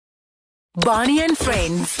Barney and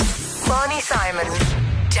Friends. Barney Simon.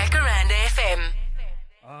 Jacaranda FM.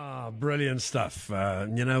 Brilliant stuff.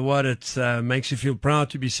 You know what? It makes you feel proud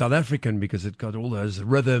to be South African because it got all those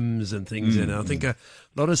rhythms and things in it. I think a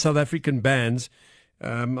lot of South African bands,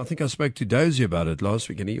 I think I spoke to Dozy about it last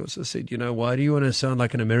week, and he also said, you know, why do you want to sound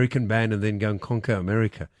like an American band and then go and conquer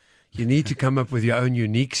America? You need to come up with your own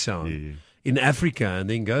unique sound in Africa and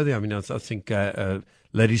then go there. I mean, I think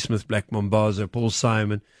Ladysmith, Black Mambazo, Paul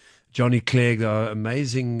Simon, Johnny Clegg, they are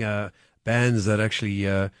amazing bands that actually,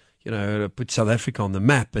 put South Africa on the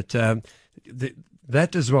map. But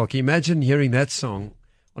that as well, can you imagine hearing that song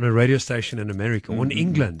on a radio station in America or in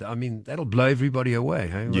England? I mean, that'll blow everybody away.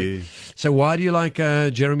 Hey? Yeah. So why do you like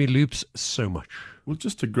Jeremy Loops so much? Well,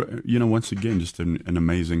 just once again, just an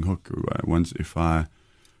amazing hook. Once if I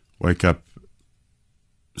wake up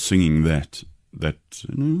singing that,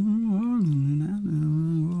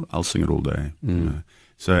 I'll sing it all day. You know?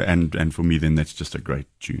 So and for me, then that's just a great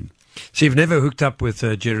tune. So you've never hooked up with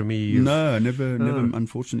Jeremy? No, never.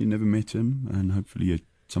 Unfortunately, never met him, and hopefully at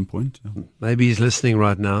some point. Maybe he's listening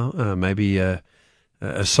right now. Maybe a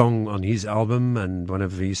song on his album and one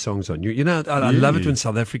of his songs on you. You know, I love it when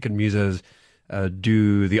South African musos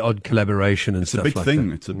do the odd collaboration and stuff like that.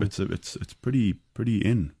 It's a big thing. It's pretty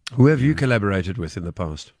in. Who have you collaborated with in the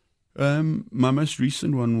past? My most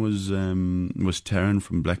recent one was Taryn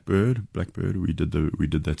from Blackbird. We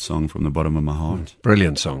did that song From the Bottom of My Heart.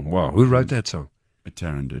 Brilliant song. Wow. Who wrote that song?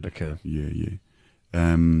 Taryn did. Okay. Yeah.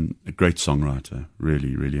 A great songwriter.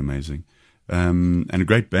 Really, really amazing. And a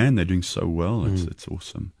great band. They're doing so well. It's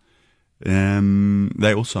awesome.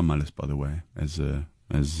 They're also on my list, by the way, as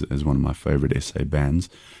one of my favorite SA bands.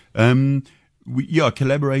 We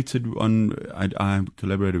collaborated on. I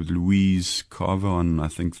collaborated with Louise Carver on, I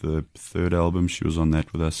think, the third album. She was on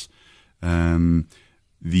that with us. One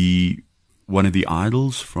of the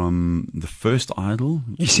idols from the first Idol.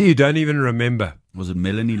 You see, you don't even remember. Was it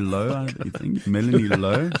Melanie Lowe? I think Melanie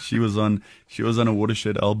Lowe. She was on a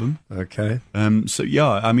Watershed album. Okay. So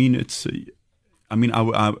yeah, I mean, it's.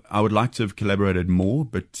 I would like to have collaborated more,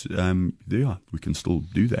 but we can still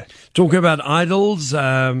do that. Talking about idols,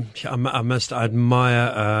 I must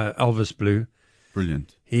admire Elvis Blue.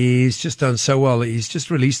 Brilliant. He's just done so well. He's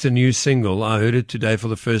just released a new single. I heard it today for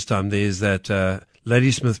the first time. There's that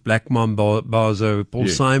Ladysmith, Black Mambazo, Paul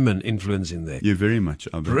Simon influence in there. Yeah, very much.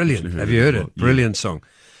 Brilliant. Have you heard it? Brilliant song.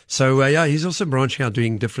 So, he's also branching out,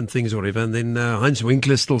 doing different things or whatever. And then Heinz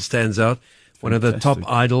Winkler still stands out. One of the top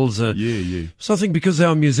idols. So I think because they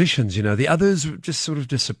are musicians, you know, the others just sort of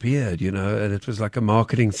disappeared, you know, and it was like a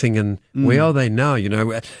marketing thing. And where are they now? You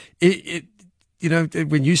know,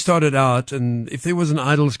 when you started out, and if there was an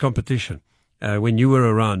idols competition when you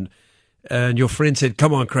were around, and your friend said,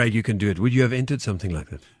 "Come on, Craig, you can do it," would you have entered something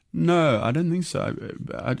like that? No, I don't think so.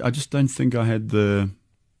 I just don't think I had the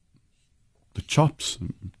chops,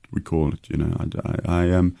 we call it. You know,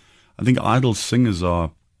 I think idol singers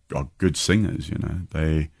are good singers, you know.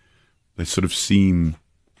 They sort of seem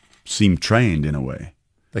trained in a way.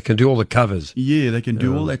 They can do all the covers. Yeah, they can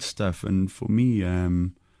do all that stuff. And for me, I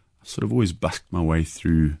sort of always busked my way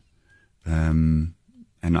through. And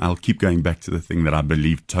I'll keep going back to the thing that I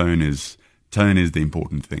believe tone is the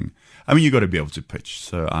important thing. I mean, you got to be able to pitch.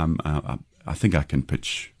 So I think I can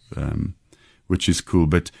pitch, which is cool.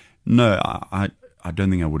 But no, I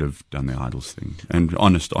don't think I would have done the Idols thing. And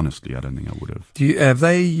honestly, I don't think I would have. Have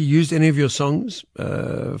they used any of your songs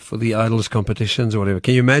for the Idols competitions or whatever?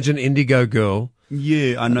 Can you imagine Indigo Girl?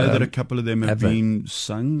 Yeah, I know that a couple of them have been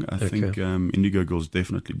sung. I think Indigo Girl's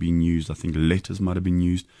definitely been used. I think Letters might have been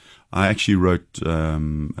used. I actually wrote Dave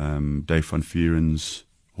van Vieren's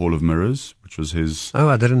Hall of Mirrors, which was his... Oh,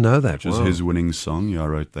 I didn't know that. Which was his winning song. Yeah, I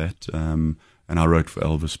wrote that. And I wrote for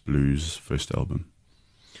Elvis Blue's first album.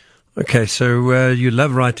 Okay, so you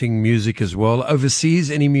love writing music as well. Overseas,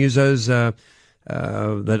 any musos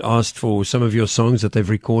that asked for some of your songs that they've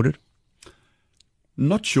recorded?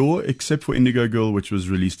 Not sure, except for Indigo Girl, which was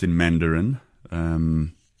released in Mandarin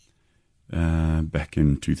back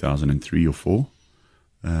in 2003 or 4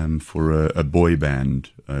 for a boy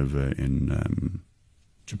band over in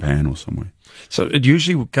Japan or somewhere. So it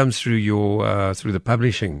usually comes through your through the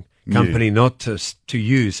publishing company, not to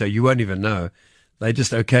you, so you won't even know. They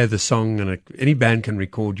just okay the song, and any band can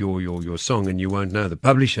record your song, and you won't know. The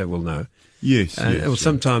publisher will know. Yes.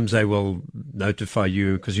 Sometimes they will notify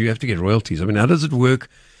you because you have to get royalties. I mean, how does it work?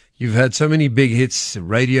 You've had so many big hits,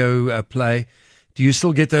 radio play. Do you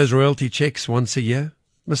still get those royalty checks once a year?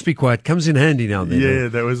 Must be quite. Comes in handy now and then. Yeah,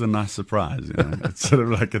 that was a nice surprise. You know? It's sort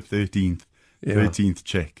of like a 13th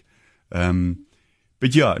check.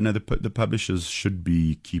 But yeah, no, the publishers should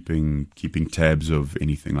be keeping tabs of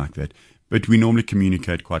anything like that. But we normally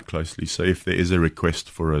communicate quite closely. So if there is a request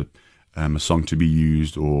for a song to be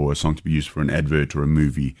used or a song to be used for an advert or a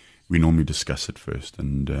movie, we normally discuss it first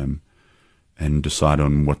and decide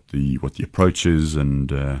on what the approach is.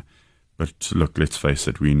 But look, let's face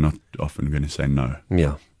it, we're not often going to say no.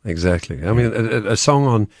 Yeah, exactly. I mean, a song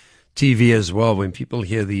on TV as well. When people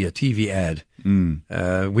hear the TV ad,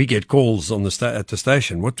 we get calls on at the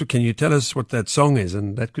station. What can you tell us what that song is?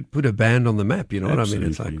 And that could put a band on the map. You know Absolutely.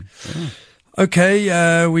 what I mean? It's like,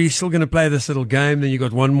 okay, we're still going to play this little game. Then you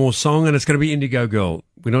got one more song, and it's going to be Indigo Girl.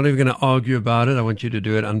 We're not even going to argue about it. I want you to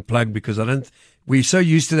do it unplugged because we're so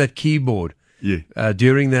used to that keyboard. Yeah.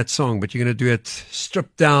 During that song, but you're going to do it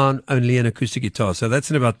stripped down, only an acoustic guitar. So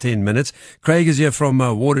that's in about 10 minutes. Craig is here from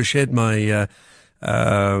Watershed, my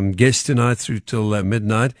guest tonight through till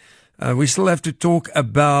midnight. We still have to talk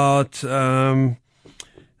about your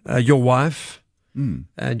wife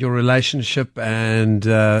and your relationship, and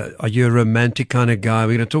are you a romantic kind of guy?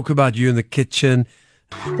 We're going to talk about you in the kitchen.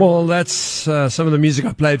 Well, that's some of the music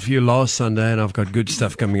I played for you last Sunday, and I've got good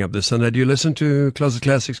stuff coming up this Sunday. Do you listen to Closet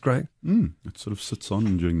Classics, Craig? It sort of sits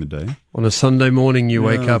on during the day. On a Sunday morning, you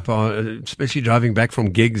wake up, especially driving back from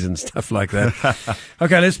gigs and stuff like that.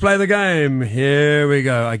 Okay, let's play the game. Here we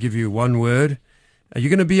go. I give you one word. You're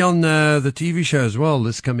going to be on the TV show as well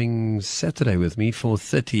this coming Saturday with me,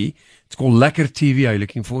 4:30. It's called Lekker TV. Are you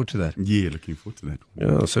looking forward to that? Yeah, looking forward to that.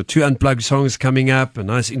 Yeah, so 2 unplugged songs coming up, a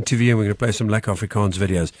nice interview, and we're going to play some Lekker Afrikaans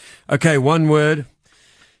videos. Okay, one word.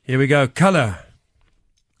 Here we go. Color.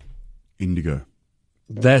 Indigo.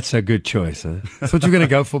 That's a good choice, huh? I thought you were going to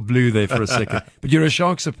go for blue there for a second. But you're a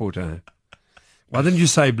Shark supporter, huh? Why didn't you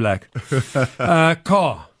say black?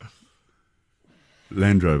 Car.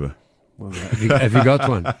 Land Rover. Well, have you got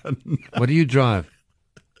one? What do you drive?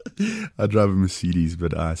 I drive a Mercedes,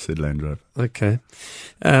 but I said Land Rover. Okay.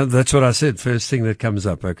 That's what I said, first thing that comes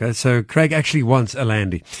up, okay? So Craig actually wants a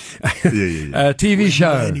Landy. Yeah. TV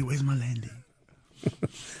show. Where's my Landy?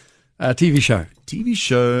 TV show. TV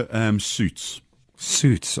show, Suits.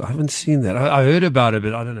 Suits. I haven't seen that. I heard about it,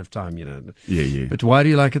 but I don't have time, you know. Yeah. But why do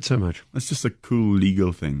you like it so much? It's just a cool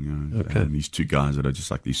legal thing. You know? Okay. These two guys that are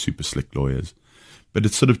just like these super slick lawyers. But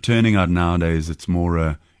it's sort of turning out nowadays, it's more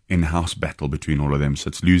a in-house battle between all of them, so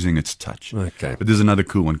it's losing its touch. Okay. But there's another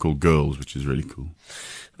cool one called Girls, which is really cool.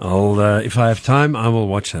 If I have time, I will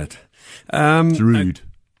watch that. It's rude.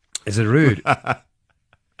 Is it rude?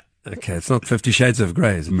 Okay, it's not 50 Shades of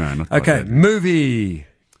Grey, is it? No, not quite Okay, that. movie.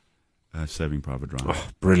 Saving Private Ryan.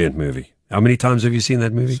 Brilliant movie. How many times have you seen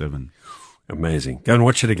that movie? 7. Amazing. Go and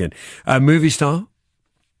watch it again. Movie star.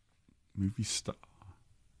 Movie star.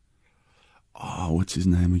 Oh, what's his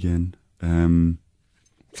name again?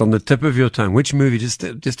 It's on the tip of your tongue. Which movie?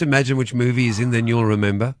 Just imagine which movie he's in, then you'll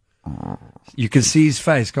remember. You can see his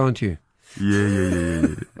face, can't you? Yeah.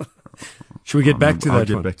 Should we get back to that I'll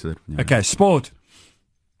get one? back to that one. Yeah. Okay, sport.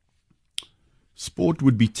 Sport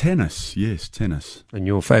would be tennis. Yes, tennis. And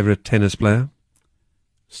your favorite tennis player?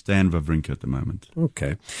 Stan Wawrinka at the moment.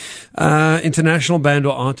 Okay. International band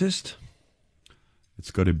or artist?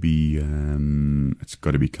 It's got to be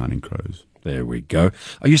Counting Crows. There we go.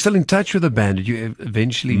 Are you still in touch with the band? Did you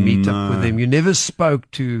eventually meet up with them? You never spoke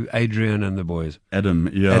to Adrian and the boys. Adam,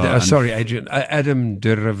 yeah. Adrian. Adam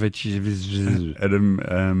Durovich.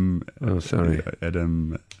 Adam. Oh, sorry.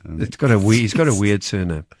 Adam. He's got a weird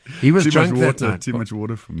surname. He was drunk that night. Too much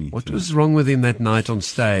water for me. What was wrong with him that night on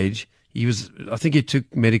stage? I think he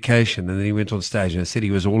took medication and then he went on stage and I said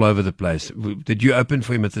he was all over the place. Did you open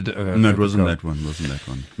for him at the... no, it wasn't that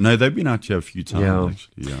one. No, they've been out here a few times,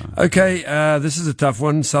 actually. Yeah. Okay, this is a tough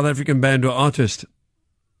one. South African band or artist?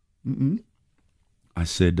 I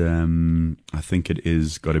said, I think it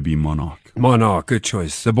is got to be Monarch. Monarch, good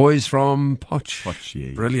choice. The boys from Potch. Potch,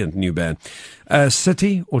 yeah. Brilliant new band.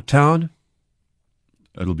 City or town?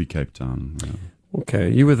 It'll be Cape Town. Yeah.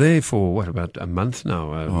 Okay, you were there for, about a month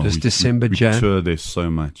now? December, we Jan? tour there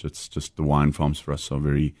so much. It's just the wine farms for us are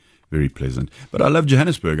very, very pleasant. But I love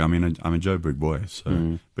Johannesburg. I mean, I'm a Joburg boy.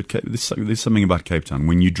 So, But there's something about Cape Town.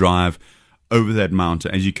 When you drive over that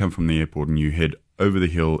mountain, as you come from the airport and you head over the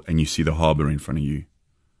hill and you see the harbour in front of you,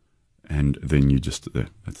 and then you just,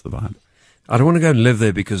 that's the vibe. I don't want to go and live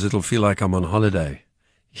there because it'll feel like I'm on holiday.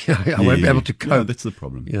 I won't be able to cope. No, that's the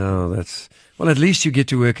problem. Yeah, well, at least you get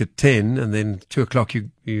to work at 10 and then 2 o'clock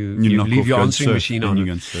you leave your answering machine on. You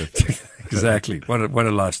go and surf. Exactly. What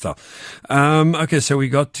a lifestyle. Okay, so we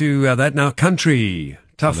got to that now. Country.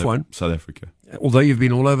 Tough one. South Africa. Although you've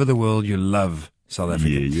been all over the world, you love South Africa.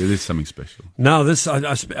 Yeah, there's something special. Now,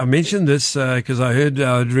 I mentioned this because I heard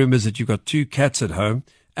rumors that you got 2 cats at home.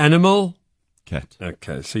 Animal? Cat.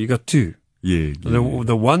 Okay, so you got 2. Yeah.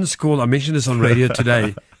 The one's called, I mentioned this on radio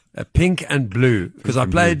today, Pink and Blue, because I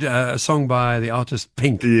played a song by the artist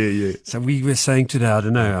Pink. Yeah. So we were saying today, I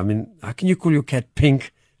don't know, I mean, how can you call your cat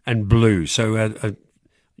Pink and Blue? So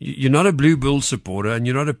you're not a Blue Bull supporter and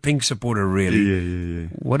you're not a Pink supporter, really. Yeah.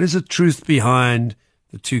 What is the truth behind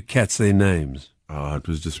the two cats, their names? Oh, it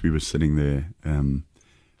was just, we were sitting there,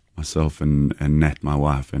 myself and Nat, my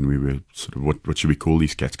wife, and we were sort of, what should we call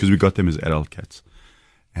these cats? Because we got them as adult cats.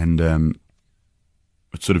 And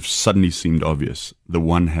it sort of suddenly seemed obvious. The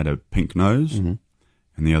one had a pink nose, and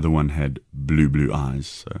the other one had blue eyes.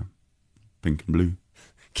 So, Pink and Blue.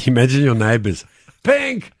 Can you imagine your neighbors?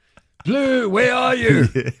 Pink, Blue, where are you?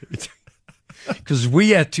 Because we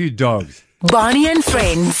had two dogs. Barney and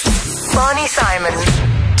Friends. Barney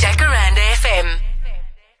Simon.